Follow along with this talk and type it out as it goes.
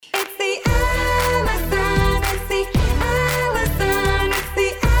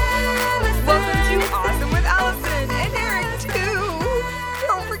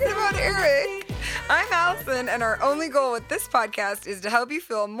and our only goal with this podcast is to help you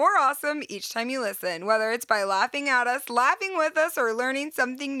feel more awesome each time you listen. Whether it's by laughing at us, laughing with us, or learning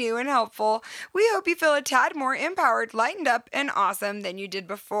something new and helpful, we hope you feel a tad more empowered, lightened up, and awesome than you did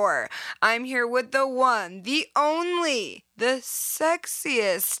before. I'm here with the one, the only, the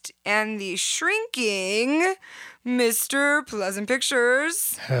sexiest, and the shrinking Mr. Pleasant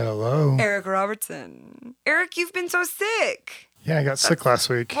Pictures. Hello. Eric Robertson. Eric, you've been so sick. Yeah, I got sick last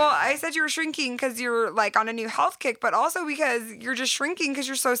week. Well, I said you were shrinking because you're like on a new health kick, but also because you're just shrinking because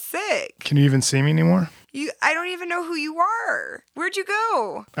you're so sick. Can you even see me anymore? I don't even know who you are. Where'd you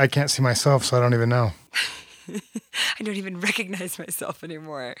go? I can't see myself, so I don't even know. I don't even recognize myself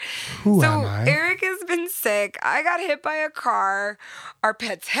anymore. Who am I? Eric has been sick. I got hit by a car. Our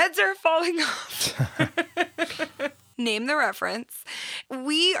pets' heads are falling off. Name the reference.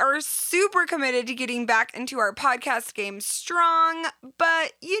 We are super committed to getting back into our podcast game strong,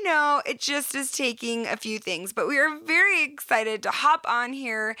 but it just is taking a few things. But we are very excited to hop on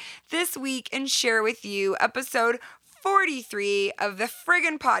here this week and share with you episode 43 of the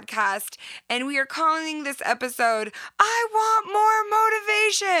friggin' podcast, and we are calling this episode, I Want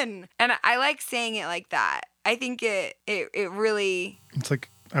More Motivation. And I like saying it like that. I think it really... It's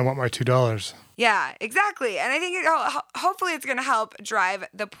like, I want my $2. Yeah, exactly. And I think hopefully it's going to help drive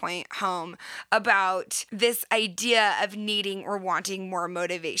the point home about this idea of needing or wanting more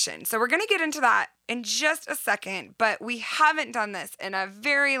motivation. So we're going to get into that in just a second, but we haven't done this in a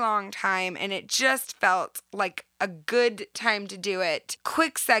very long time, and it just felt like a good time to do it.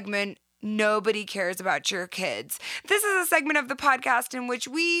 Quick segment. Nobody cares about your kids. This is a segment of the podcast in which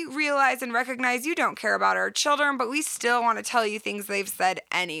we realize and recognize you don't care about our children, but we still want to tell you things they've said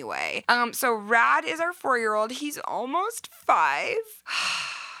anyway. So Rad is our 4-year-old. He's almost 5.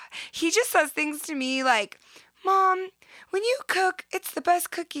 He just says things to me like, Mom, when you cook, it's the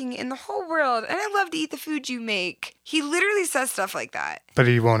best cooking in the whole world, and I love to eat the food you make. He literally says stuff like that. But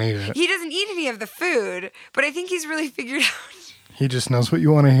he won't eat it. He doesn't eat any of the food, but I think he's really figured out. He just knows what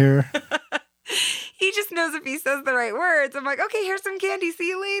you want to hear. He just knows if he says the right words. I'm like, okay, here's some candy. See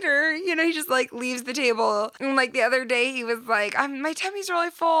you later. He just leaves the table. And the other day he was like, my tummy's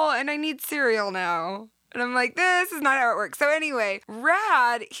really full and I need cereal now. And I'm like, this is not how it works. So anyway,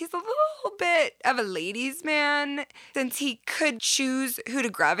 Rad, he's a little bit of a ladies' man. Since he could choose who to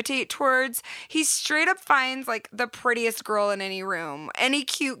gravitate towards, he straight up finds the prettiest girl in any room. Any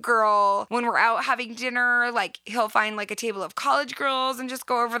cute girl. When we're out having dinner, he'll find a table of college girls and just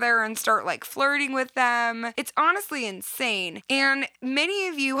go over there and start flirting with them. It's honestly insane. And many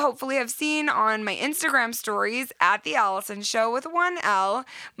of you hopefully have seen on my Instagram stories at The Allison Show with 1 L,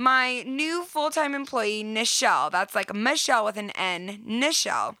 my new full-time employee, Nichelle. That's Michelle with an N.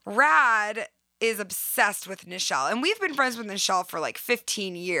 Nichelle. Rad is obsessed with Nichelle. And we've been friends with Nichelle for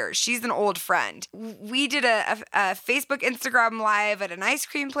 15 years. She's an old friend. We did a Facebook, Instagram live at an ice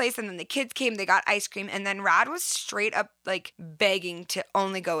cream place, and then the kids came, they got ice cream, and then Rad was straight up begging to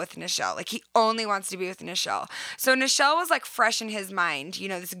only go with Nichelle. He only wants to be with Nichelle. So Nichelle was fresh in his mind,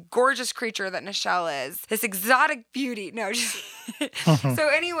 this gorgeous creature that Nichelle is, this exotic beauty. No, just So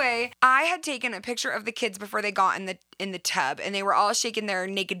anyway, I had taken a picture of the kids before they got in the tub, and they were all shaking their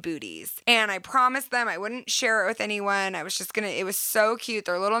naked booties. And I promised them I wouldn't share it with anyone. I was just it was so cute,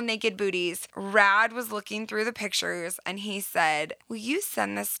 their little naked booties. Rad was looking through the pictures and he said, will you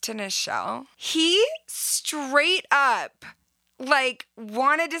send this to Nichelle? He straight up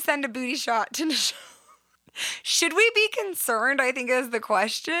wanted to send a booty shot to Nichelle. Should we be concerned, I think is the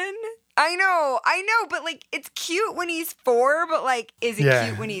question. I know, but it's cute when he's 4, but is it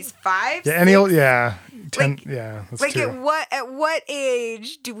cute when he's 5? Yeah, any old, 10, yeah. That's true. At what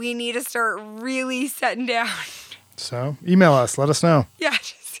age do we need to start really setting down? So, email us, let us know. Yeah,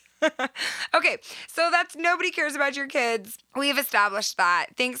 okay, so that's nobody cares about your kids. We've established that.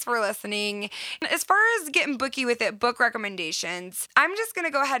 Thanks for listening. As far as getting booky with it, book recommendations, I'm just going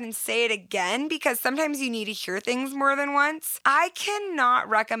to go ahead and say it again because sometimes you need to hear things more than once. I cannot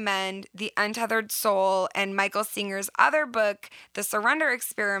recommend The Untethered Soul and Michael Singer's other book, The Surrender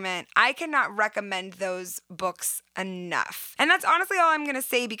Experiment. I cannot recommend those books enough. And that's honestly all I'm going to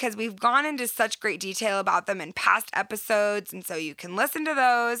say because we've gone into such great detail about them in past episodes, and so you can listen to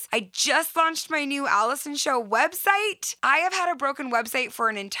those. I just launched my new Allison Show website. I have had a broken website for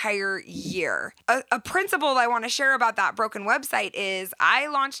an entire year. A principle I want to share about that broken website is I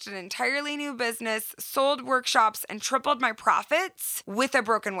launched an entirely new business, sold workshops, and tripled my profits with a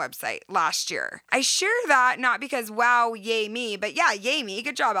broken website last year. I share that not because, wow, yay me, but yeah, yay me,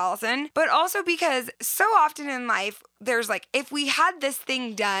 good job, Allison, but also because so often in life, there's like, if we had this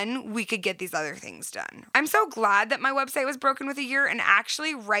thing done, we could get these other things done. I'm so glad that my website was broken with a year. And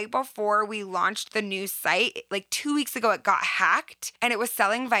actually, right before we launched the new site, like 2 weeks ago, it got hacked and it was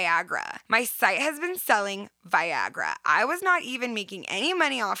selling Viagra. My site has been selling Viagra. I was not even making any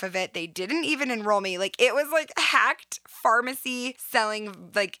money off of it. They didn't even enroll me. Like, it was like hacked pharmacy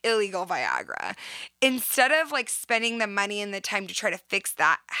selling like illegal Viagra. Instead of like spending the money and the time to try to fix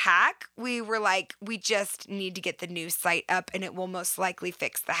that hack, we were like, we just need to get the new site up and it will most likely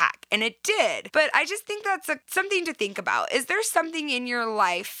fix the hack. And it did. But I just think that's something to think about. Is there something in your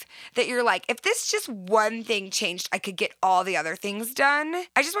life that you're like, if this just one thing changed, I could get all the other things done?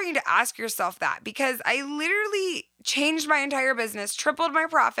 I just want you to ask yourself that, because I literally changed my entire business, tripled my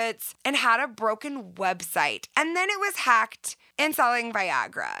profits, and had a broken website. And then it was hacked and selling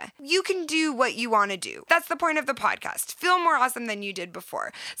Viagra. You can do what you want to do. That's the point of the podcast. Feel more awesome than you did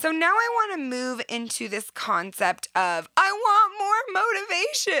before. So now I want to move into this concept of, I want more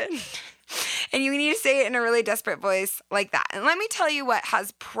motivation. And you need to say it in a really desperate voice like that. And let me tell you what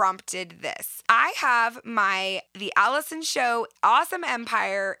has prompted this. I have The Allison Show Awesome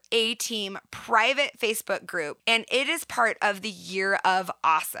Empire A-Team private Facebook group, and it is part of the Year of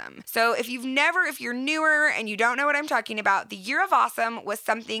Awesome. So if you're newer and you don't know what I'm talking about, the Year of Awesome was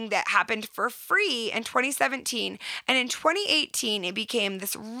something that happened for free in 2017. And in 2018, it became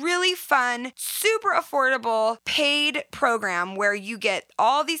this really fun, super affordable, paid program where you get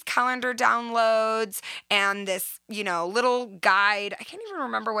all these calendar downloads and this, little guide. I can't even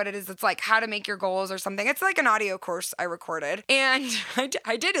remember what it is. It's like how to make your goals or something. It's like an audio course I recorded, and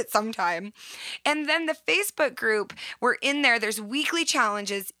I did it sometime. And then the Facebook group, we're in there. There's weekly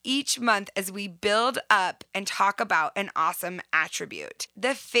challenges each month as we build up and talk about an awesome attribute. The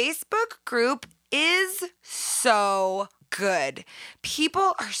Facebook group is so good.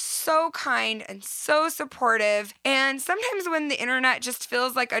 People are so kind and so supportive. And sometimes when the internet just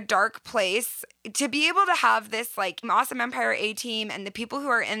feels like a dark place, to be able to have this like Awesome Empire A-Team and the people who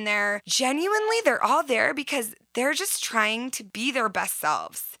are in there, genuinely, they're all there because they're just trying to be their best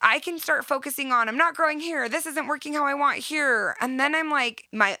selves. I can start focusing on, I'm not growing here. This isn't working how I want here. And then I'm like,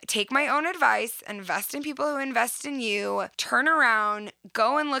 take my own advice, invest in people who invest in you, turn around,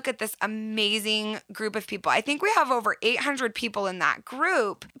 go and look at this amazing group of people. I think we have over 800 people in that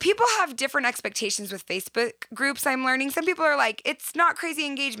group. People have different expectations with Facebook groups, I'm learning. Some people are like, it's not crazy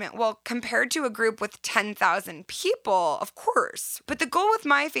engagement. Well, compared to a group with 10,000 people, of course. But the goal with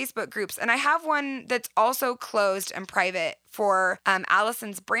my Facebook groups, and I have one that's also closed and private for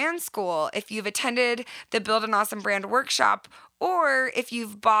Allison's Brand School. If you've attended the Build an Awesome Brand workshop, or if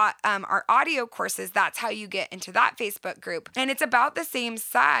you've bought our audio courses, that's how you get into that Facebook group. And it's about the same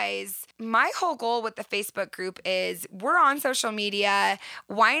size. My whole goal with the Facebook group is we're on social media.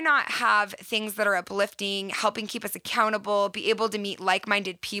 Why not have things that are uplifting, helping keep us accountable, be able to meet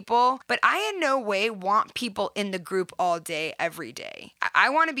like-minded people? But I in no way want people in the group all day, every day. I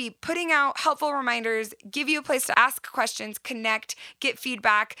want to be putting out helpful reminders, give you a place to ask questions, connect, get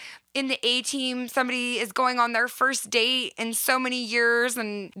feedback. In the A-Team, somebody is going on their first date in so many years,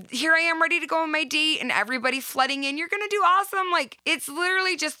 and here I am ready to go on my date, and everybody flooding in, you're going to do awesome. Like, it's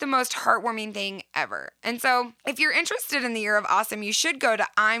literally just the most heartwarming thing ever. And so if you're interested in the Year of Awesome, you should go to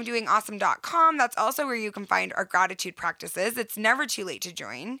imdoingawesome.com. That's also where you can find our gratitude practices. It's never too late to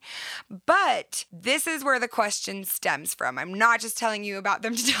join. But this is where the question stems from. I'm not just telling you about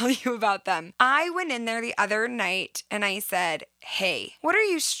them to tell you about them. I went in there the other night and I said, hey, what are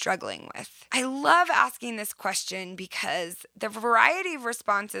you struggling with? I love asking this question because the variety of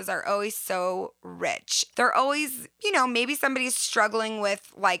responses are always so rich. They're always, maybe somebody's struggling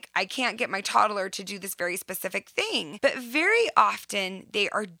with, like, I can't get my toddler to do this very specific thing. But very often they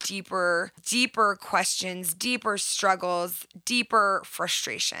are deeper questions, deeper struggles, deeper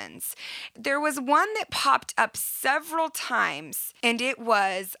frustrations. There was one that popped up several times, and it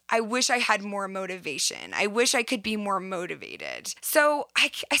was, I wish I had more motivation. I wish I could be more motivated. So I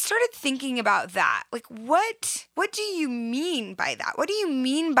started thinking about that. Like, what do you mean by that? What do you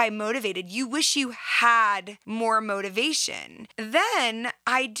mean by motivated? You wish you had more motivation. Then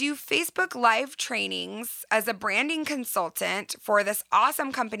I do Facebook Live trainings as a branding consultant for this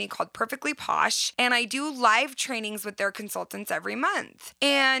awesome company called Perfectly Posh. And I do live trainings with their consultants every month.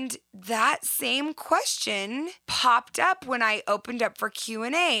 And that same question popped up when I opened up for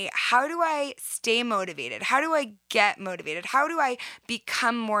Q&A. How do I stay motivated? How do I get motivated? How do I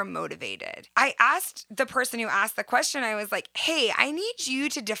become more motivated? I asked the person who asked the question, I was like, hey, I need you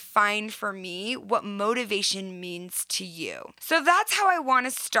to define for me what motivation means to you. So that's how I want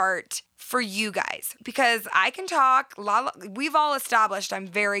to start for you guys, because I can talk, we've all established I'm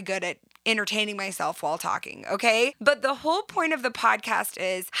very good at entertaining myself while talking, okay? But the whole point of the podcast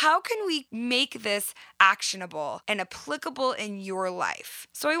is how can we make this actionable and applicable in your life?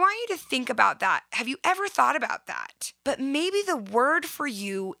 So I want you to think about that. Have you ever thought about that? But maybe the word for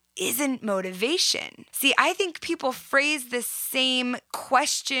you isn't motivation. See, I think people phrase the same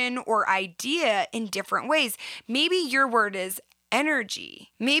question or idea in different ways. Maybe your word is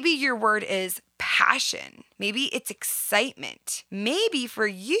energy. Maybe your word is passion. Maybe it's excitement. Maybe for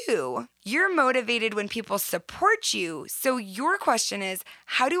you, you're motivated when people support you. So your question is,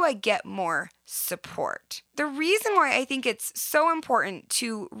 how do I get more support? The reason why I think it's so important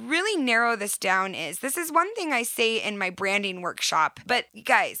to really narrow this down is this is one thing I say in my branding workshop. But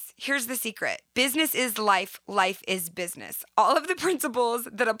guys, here's the secret. Business is life. Life is business. All of the principles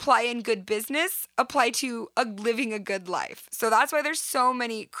that apply in good business apply to living a good life. So that's why there's so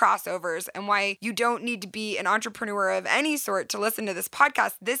many crossovers and why you don't need to be an entrepreneur of any sort to listen to this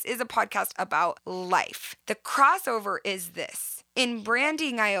podcast. This is a podcast about life. The crossover is this. In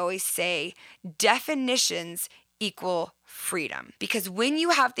branding, I always say definitions equal freedom. Because when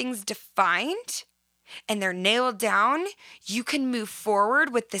you have things defined and they're nailed down, you can move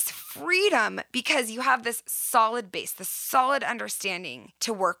forward with this freedom because you have this solid base, this solid understanding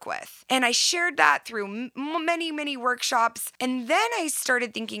to work with. And I shared that through many, many workshops. And then I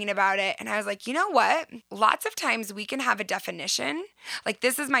started thinking about it and I was like, you know what? Lots of times we can have a definition. Like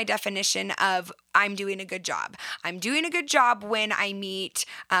this is my definition of I'm doing a good job. I'm doing a good job when I meet,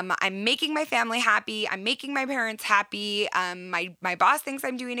 I'm making my family happy. I'm making my parents happy. My boss thinks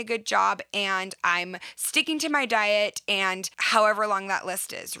I'm doing a good job and I'm sticking to my diet and however long that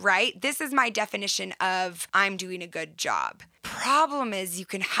list is, right? This is my definition of I'm doing a good job. Problem is you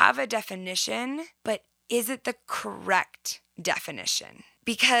can have a definition, but is it the correct definition?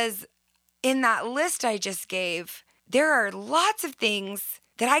 Because in that list I just gave, there are lots of things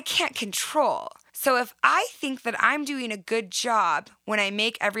that I can't control. So if I think that I'm doing a good job when I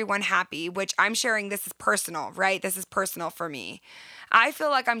make everyone happy, which I'm sharing this is personal, right? This is personal for me. I feel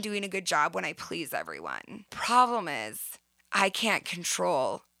like I'm doing a good job when I please everyone. Problem is, I can't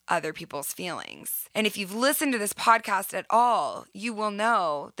control other people's feelings. And if you've listened to this podcast at all, you will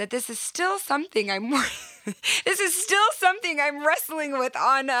know that this is still something I'm wrestling with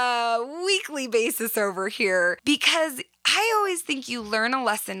on a weekly basis over here because I always think you learn a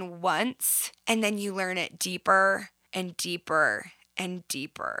lesson once and then you learn it deeper and deeper and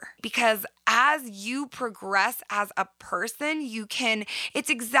deeper. Because as you progress as a person, it's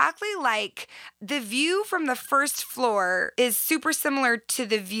exactly like the view from the first floor is super similar to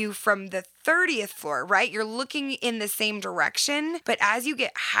the view from the 30th floor, right? You're looking in the same direction, but as you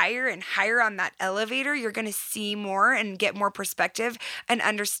get higher and higher on that elevator, you're going to see more and get more perspective and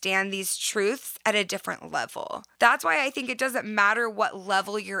understand these truths at a different level. That's why I think it doesn't matter what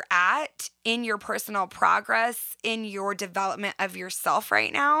level you're at in your personal progress, in your development of yourself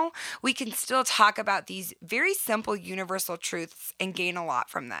right now, we can still talk about these very simple universal truths and gain a lot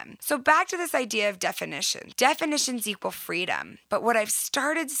from them. So back to this idea of definition. Definitions equal freedom. But what I've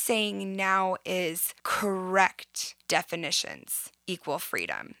started saying now is correct definitions equal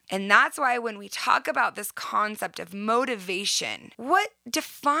freedom. And that's why when we talk about this concept of motivation, what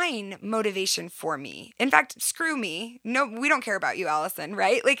define motivation for me? In fact, screw me. No, we don't care about you, Allison,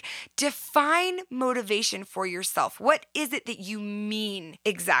 right? Like define motivation for yourself. What is it that you mean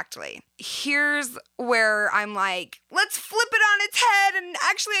exactly? Here's where I'm like, let's flip it on its head. And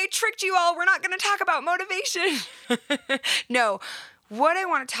actually, I tricked you all. We're not going to talk about motivation. No, what I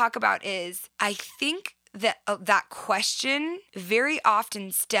want to talk about is I think that question very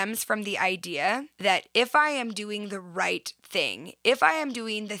often stems from the idea that if I am doing the right thing, if I am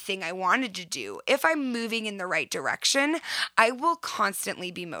doing the thing I wanted to do, if I'm moving in the right direction, I will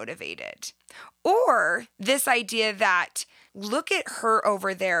constantly be motivated. Or this idea that look at her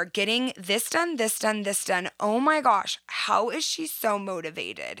over there getting this done, this done, this done. Oh my gosh, how is she so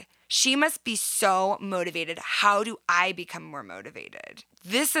motivated? She must be so motivated. How do I become more motivated?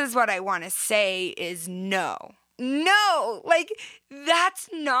 This is what I want to say is no. No, like that's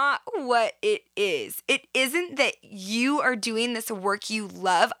not what it is. It isn't that you are doing this work you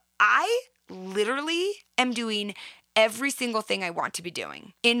love. I literally am doing every single thing I want to be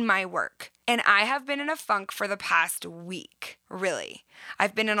doing in my work. And I have been in a funk for the past week, really.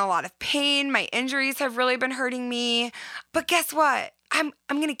 I've been in a lot of pain. My injuries have really been hurting me. But guess what? I'm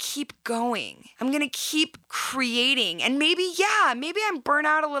going to keep going. I'm going to keep creating. And maybe I'm burnt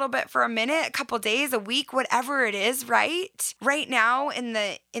out a little bit for a minute, a couple days, a week, whatever it is, right? Right now in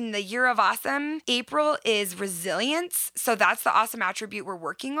the year of awesome, April is resilience. So that's the awesome attribute we're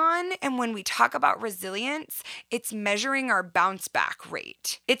working on. And when we talk about resilience, it's measuring our bounce back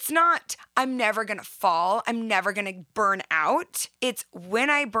rate. It's not, I'm never going to fall. I'm never going to burn out. It's when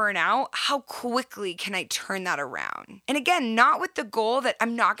I burn out, how quickly can I turn that around? And again, not with the goal that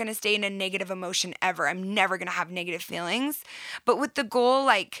I'm not going to stay in a negative emotion ever. I'm never going to have negative feelings, but with the goal,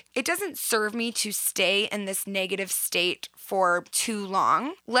 like, it doesn't serve me to stay in this negative state for too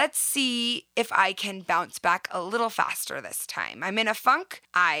long. Let's see if I can bounce back a little faster this time. I'm in a funk.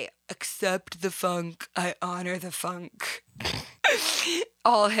 I accept the funk. I honor the funk.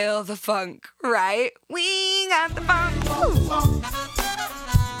 All hail the funk, right? We got the funk.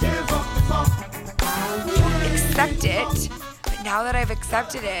 Accept it. But now that I've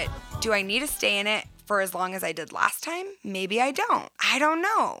accepted it, do I need to stay in it for as long as I did last time? Maybe I don't. I don't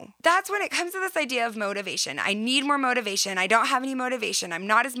know. That's when it comes to this idea of motivation. I need more motivation. I don't have any motivation. I'm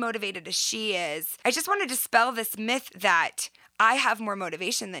not as motivated as she is. I just want to dispel this myth that I have more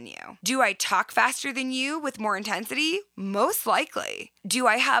motivation than you. Do I talk faster than you with more intensity? Most likely. Do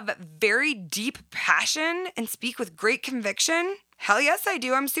I have very deep passion and speak with great conviction? Hell yes, I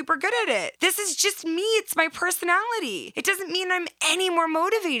do. I'm super good at it. This is just me. It's my personality. It doesn't mean I'm any more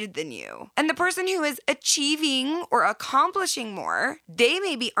motivated than you. And the person who is achieving or accomplishing more, they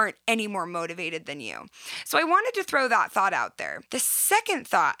maybe aren't any more motivated than you. So I wanted to throw that thought out there. The second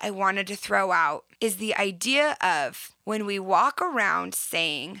thought I wanted to throw out is the idea of when we walk around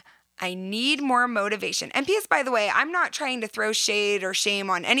saying, I need more motivation. And P.S., by the way, I'm not trying to throw shade or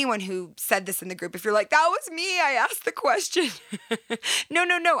shame on anyone who said this in the group. If you're like, that was me, I asked the question. No.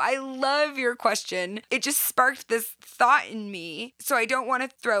 I love your question. It just sparked this thought in me. So I don't want to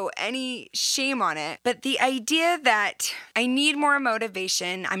throw any shame on it. But the idea that I need more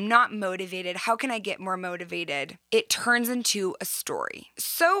motivation, I'm not motivated, how can I get more motivated? It turns into a story.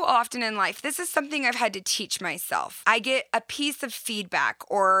 So often in life, this is something I've had to teach myself. I get a piece of feedback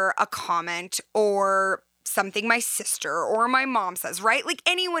or a comment or something my sister or my mom says, right? Like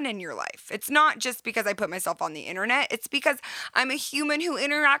anyone in your life. It's not just because I put myself on the internet. It's because I'm a human who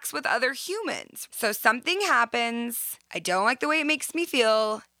interacts with other humans. So something happens. I don't like the way it makes me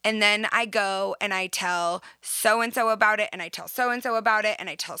feel. And then I go and I tell so-and-so about it, and I tell so-and-so about it, and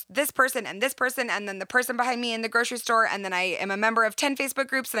I tell this person, and then the person behind me in the grocery store, and then I am a member of 10 Facebook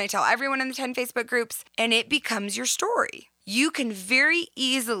groups, and I tell everyone in the 10 Facebook groups, and it becomes your story. You can very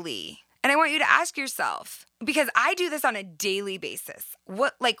easily, and I want you to ask yourself, because I do this on a daily basis,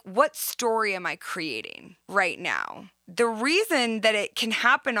 what story am I creating right now? The reason that it can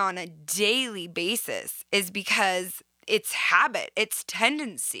happen on a daily basis is because it's habit, it's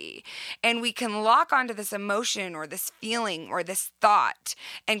tendency, and we can lock onto this emotion or this feeling or this thought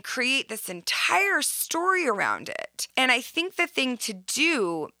and create this entire story around it. And I think the thing to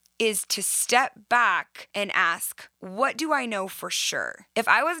do is to step back and ask, what do I know for sure? If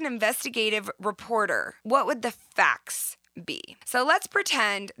I was an investigative reporter, what would the facts be? So let's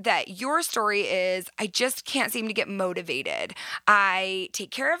pretend that your story is, I just can't seem to get motivated. I take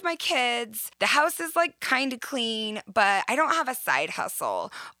care of my kids. The house is like kind of clean, but I don't have a side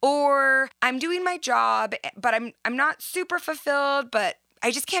hustle. Or I'm doing my job, but I'm not super fulfilled, but I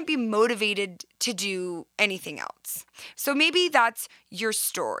just can't be motivated to do anything else. So maybe that's your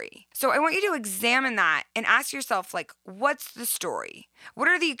story. So I want you to examine that and ask yourself, like, what's the story? What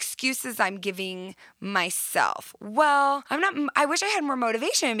are the excuses I'm giving myself? Well, I wish I had more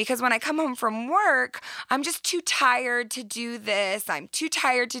motivation because when I come home from work, I'm just too tired to do this. I'm too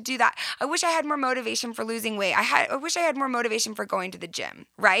tired to do that. I wish I had more motivation for losing weight. I wish I had more motivation for going to the gym,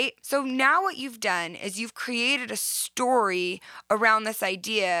 right? So now what you've done is you've created a story around this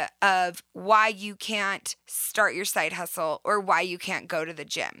idea of why you can't start your side hustle or why you can't go to the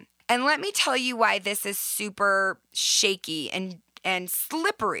gym. And let me tell you why this is super shaky and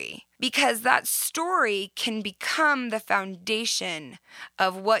slippery, because that story can become the foundation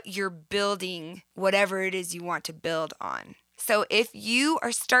of what you're building, whatever it is you want to build on. So if you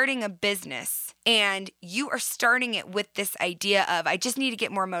are starting a business and you are starting it with this idea of, I just need to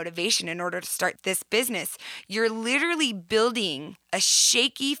get more motivation in order to start this business, you're literally building a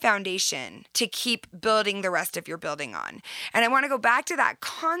shaky foundation to keep building the rest of your building on. And I want to go back to that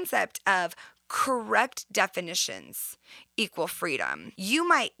concept of correct definitions equal freedom. You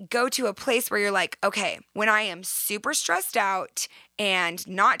might go to a place where you're like, okay, when I am super stressed out and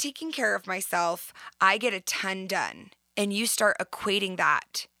not taking care of myself, I get a ton done. And you start equating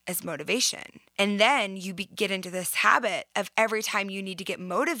that as motivation. And then you get into this habit of every time you need to get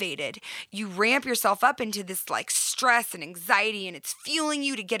motivated, you ramp yourself up into this like stress and anxiety, and it's fueling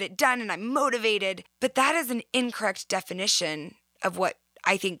you to get it done, and I'm motivated. But that is an incorrect definition of what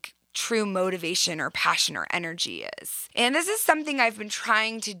I think true motivation or passion or energy is. And this is something I've been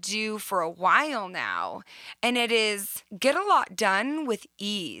trying to do for a while now, and it is get a lot done with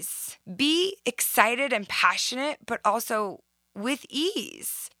ease. Be excited and passionate, but also with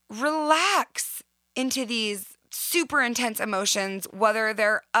ease. Relax into these super intense emotions, whether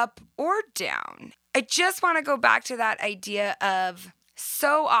they're up or down. I just want to go back to that idea of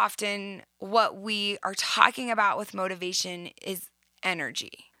so often what we are talking about with motivation is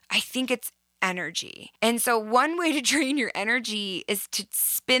energy. I think it's energy. And so one way to drain your energy is to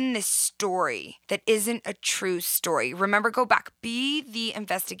spin this story that isn't a true story. Remember, go back, be the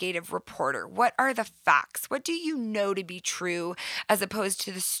investigative reporter. What are the facts? What do you know to be true as opposed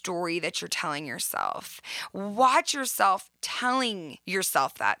to the story that you're telling yourself? Watch yourself telling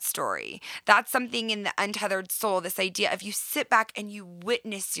yourself that story. That's something in the Untethered Soul, this idea of you sit back and you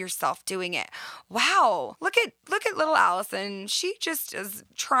witness yourself doing it. Wow, look at little Allison. She just is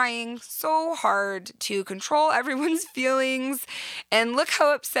trying so hard to control everyone's feelings, and look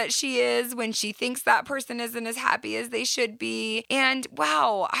how upset she is when she thinks that person isn't as happy as they should be. And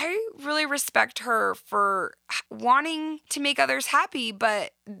wow, I really respect her for wanting to make others happy,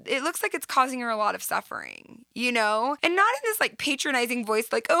 but it looks like it's causing her a lot of suffering, you know? And not in this like patronizing voice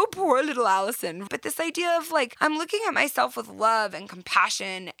like, oh, poor little Allison, but this idea of like, I'm looking at myself with love and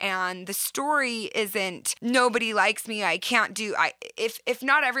compassion, and the story isn't nobody likes me, I can't do, if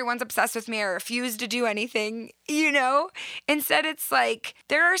not everyone's obsessed with me, I refuse to do anything, you know? Instead, it's like,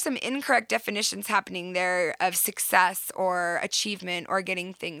 there are some incorrect definitions happening there of success or achievement or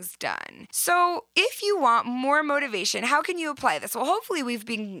getting things done. So if you want more motivation, how can you apply this? Well, hopefully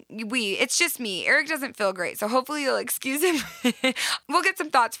it's just me. Eric doesn't feel great, so hopefully you'll excuse him. We'll get some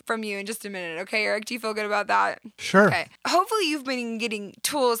thoughts from you in just a minute, okay, Eric? Do you feel good about that? Sure. Okay. Hopefully you've been getting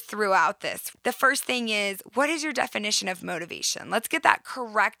tools throughout this. The first thing is, what is your definition of motivation? Let's get that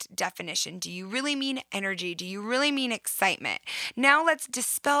correct definition. Do you really mean energy? Do you really mean excitement? Now let's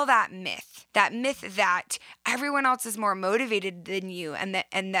dispel that myth that everyone else is more motivated than you, and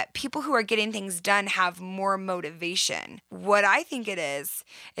that people who are getting things done have more motivation. What I think it is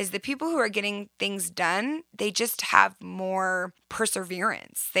the people who are getting things done, they just have more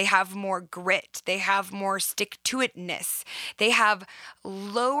perseverance. They have more grit. They have more stick-to-itness. They have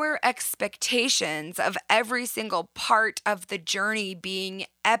lower expectations of every single part of the journey being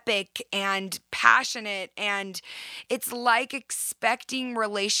epic and passionate, and it's like expecting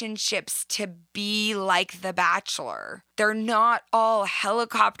relationships to be like The Bachelor. They're not all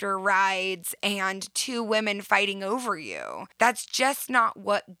helicopter rides and two women fighting over you. That's just not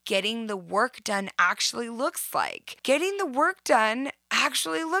what getting the work done actually looks like. Getting the work done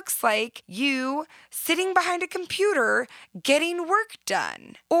actually looks like you sitting behind a computer getting work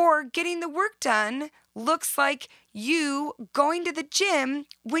done. Or getting the work done looks like you going to the gym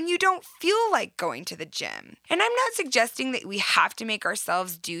when you don't feel like going to the gym. And I'm not suggesting that we have to make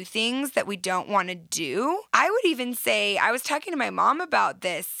ourselves do things that we don't want to do. I would even say, I was talking to my mom about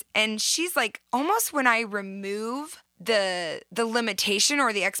this, and she's like, almost when I remove the limitation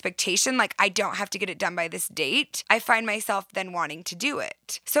or the expectation, like I don't have to get it done by this date, I find myself then wanting to do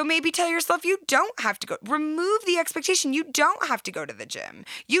it. So maybe tell yourself you don't have to go. Remove the expectation. You don't have to go to the gym.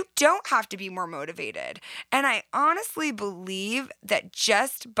 You don't have to be more motivated. And I honestly believe that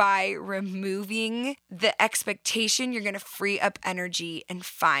just by removing the expectation, you're going to free up energy and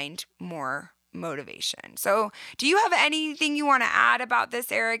find more motivation. So do you have anything you want to add about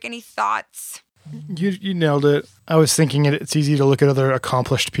this, Eric? Any thoughts? You nailed it. I was thinking it's easy to look at other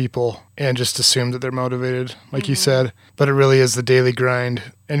accomplished people and just assume that they're motivated, like you said. But it really is the daily grind.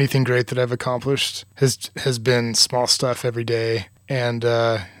 Anything great that I've accomplished has been small stuff every day. And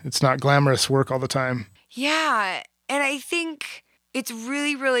it's not glamorous work all the time. Yeah. And I think it's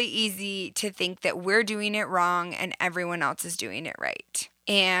really, really easy to think that we're doing it wrong and everyone else is doing it right.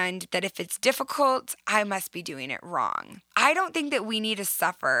 And that if it's difficult, I must be doing it wrong. I don't think that we need to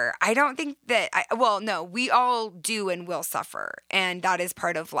suffer. I don't think that, no, we all do and will suffer, and that is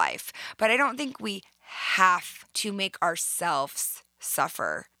part of life. But I don't think we have to make ourselves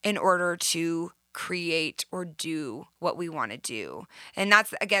suffer in order to create or do what we want to do. And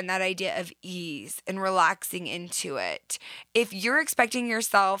that's, again, that idea of ease and relaxing into it. If you're expecting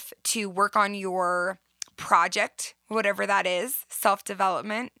yourself to work on your project, whatever that is,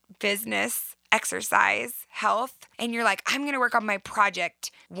 self-development, business, exercise, health, and you're like, I'm going to work on my project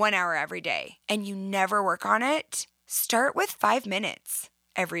 1 hour every day, and you never work on it, start with 5 minutes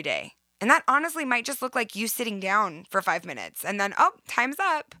every day. And that honestly might just look like you sitting down for 5 minutes and then, oh, time's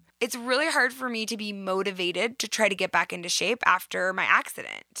up. It's really hard for me to be motivated to try to get back into shape after my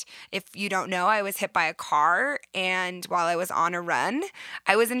accident. If you don't know, I was hit by a car, and while I was on a run,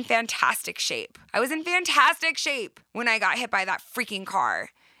 I was in fantastic shape. I was in fantastic shape when I got hit by that freaking car.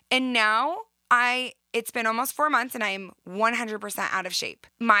 And now it's been almost 4 months and I am 100% out of shape.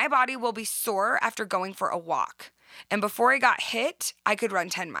 My body will be sore after going for a walk. And before I got hit, I could run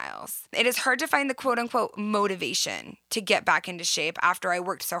 10 miles. It is hard to find the quote unquote motivation to get back into shape after I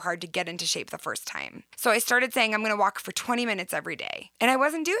worked so hard to get into shape the first time. So I started saying I'm going to walk for 20 minutes every day. And I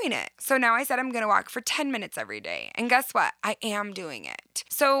wasn't doing it. So now I said I'm going to walk for 10 minutes every day. And guess what? I am doing it.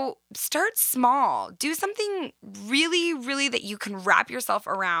 So start small. Do something really, really that you can wrap yourself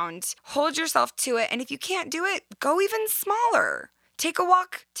around. Hold yourself to it. And if you can't do it, go even smaller. Take a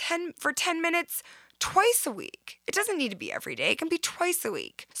walk for 10 minutes twice a week. It doesn't need to be every day. It can be twice a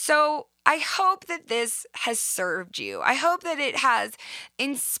week. So I hope that this has served you. I hope that it has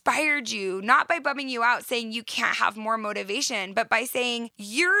inspired you, not by bumming you out saying you can't have more motivation, but by saying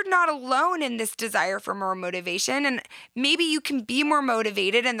you're not alone in this desire for more motivation. And maybe you can be more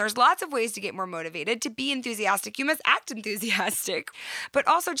motivated. And there's lots of ways to get more motivated. To be enthusiastic, you must act enthusiastic. But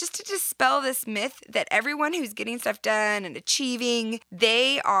also just to dispel this myth that everyone who's getting stuff done and achieving,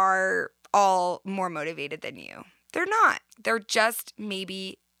 they are all more motivated than you. They're not. They're just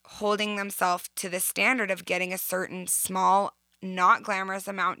maybe holding themselves to the standard of getting a certain small, not glamorous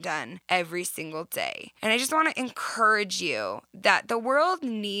amount done every single day. And I just want to encourage you that the world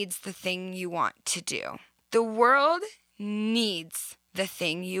needs the thing you want to do. The world needs the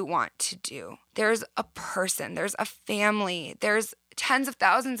thing you want to do. There's a person, there's a family, there's tens of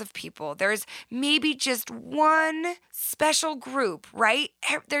thousands of people. There's maybe just one special group, right?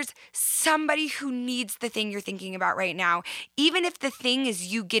 There's somebody who needs the thing you're thinking about right now, even if the thing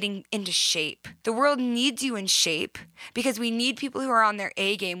is you getting into shape. The world needs you in shape because we need people who are on their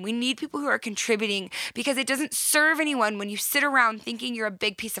A game. We need people who are contributing because it doesn't serve anyone when you sit around thinking you're a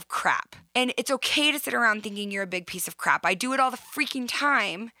big piece of crap. And it's okay to sit around thinking you're a big piece of crap. I do it all the freaking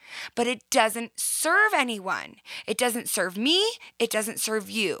time, but it doesn't serve anyone. It doesn't serve me. It doesn't serve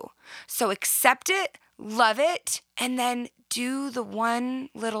you. So accept it, love it, and then do the one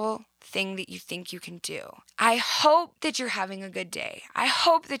little thing that you think you can do. I hope that you're having a good day. I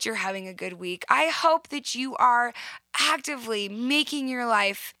hope that you're having a good week. I hope that you are actively making your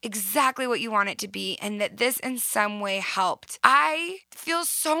life exactly what you want it to be and that this in some way helped. I feel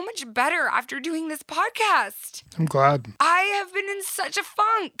so much better after doing this podcast. I'm glad. I have been in such a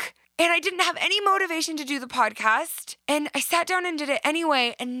funk. And I didn't have any motivation to do the podcast. And I sat down and did it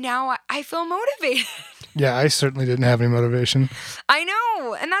anyway. And now I feel motivated. Yeah, I certainly didn't have any motivation. I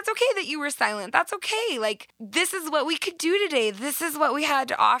know. And that's okay that you were silent. That's okay. Like, this is what we could do today. This is what we had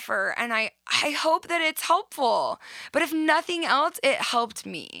to offer. And I hope that it's helpful. But if nothing else, it helped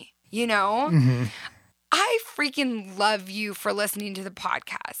me, you know? Mm-hmm. I freaking love you for listening to the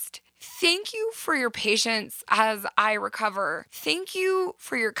podcast. Thank you for your patience as I recover. Thank you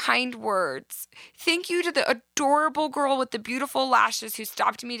for your kind words. Thank you to the adorable girl with the beautiful lashes who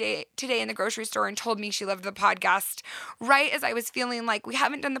stopped me today in the grocery store and told me she loved the podcast right as I was feeling like we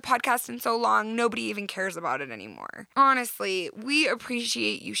haven't done the podcast in so long, nobody even cares about it anymore. Honestly, we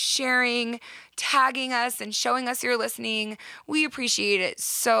appreciate you sharing, tagging us, and showing us you're listening. We appreciate it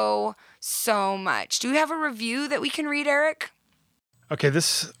so, so much. Do we have a review that we can read, Eric? Okay,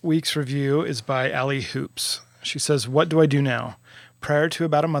 this week's review is by Allie Hoops. She says, "What do I do now? Prior to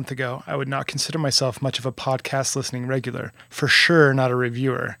about a month ago, I would not consider myself much of a podcast listening regular. For sure not a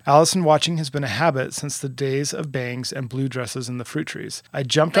reviewer. Allison watching has been a habit since the days of bangs and blue dresses in the fruit trees. I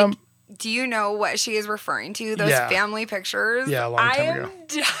jumped on..." Do you know what she is referring to? Those family pictures? Yeah, a long time ago.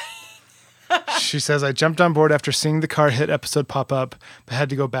 Dying. She says, "I jumped on board after seeing the Car Hit episode pop up, but had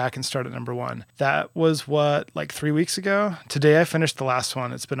to go back and start at number 1. That was like 3 weeks ago? Today I finished the last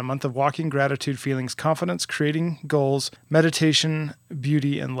one. It's been a month of walking, gratitude, feelings, confidence, creating goals, meditation,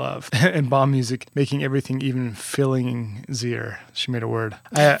 beauty, and love, and bomb music, making everything even feeling-zier." She made a word.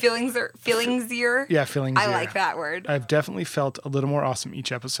 Feelings-zier? Yeah, feelings-zier. I like that word. "I've definitely felt a little more awesome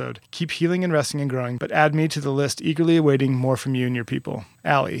each episode. Keep healing and resting and growing, but add me to the list, eagerly awaiting more from you and your people.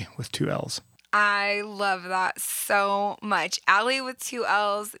 Allie, with 2 L's. I love that so much. Allie with 2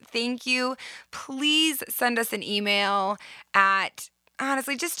 L's, thank you. Please send us an email at,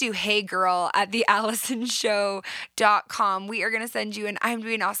 honestly, just do heygirl@theallisonshow.com. We are going to send you an I'm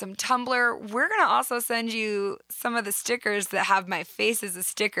Doing Awesome Tumblr. We're going to also send you some of the stickers that have my face as a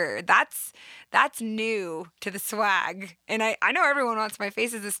sticker. That's new to the swag. And I know everyone wants my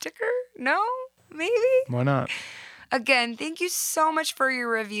face as a sticker. No? Maybe? Why not? Again, thank you so much for your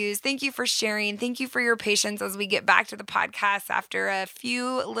reviews. Thank you for sharing. Thank you for your patience as we get back to the podcast after a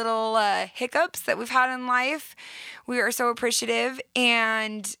few little hiccups that we've had in life. We are so appreciative.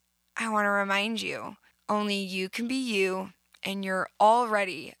 And I want to remind you, only you can be you, and you're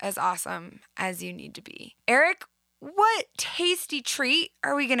already as awesome as you need to be. Eric, what tasty treat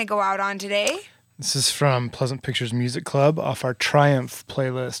are we going to go out on today? This is from Pleasant Pictures Music Club off our Triumph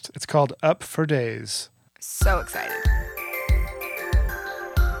playlist. It's called Up for Days. So excited.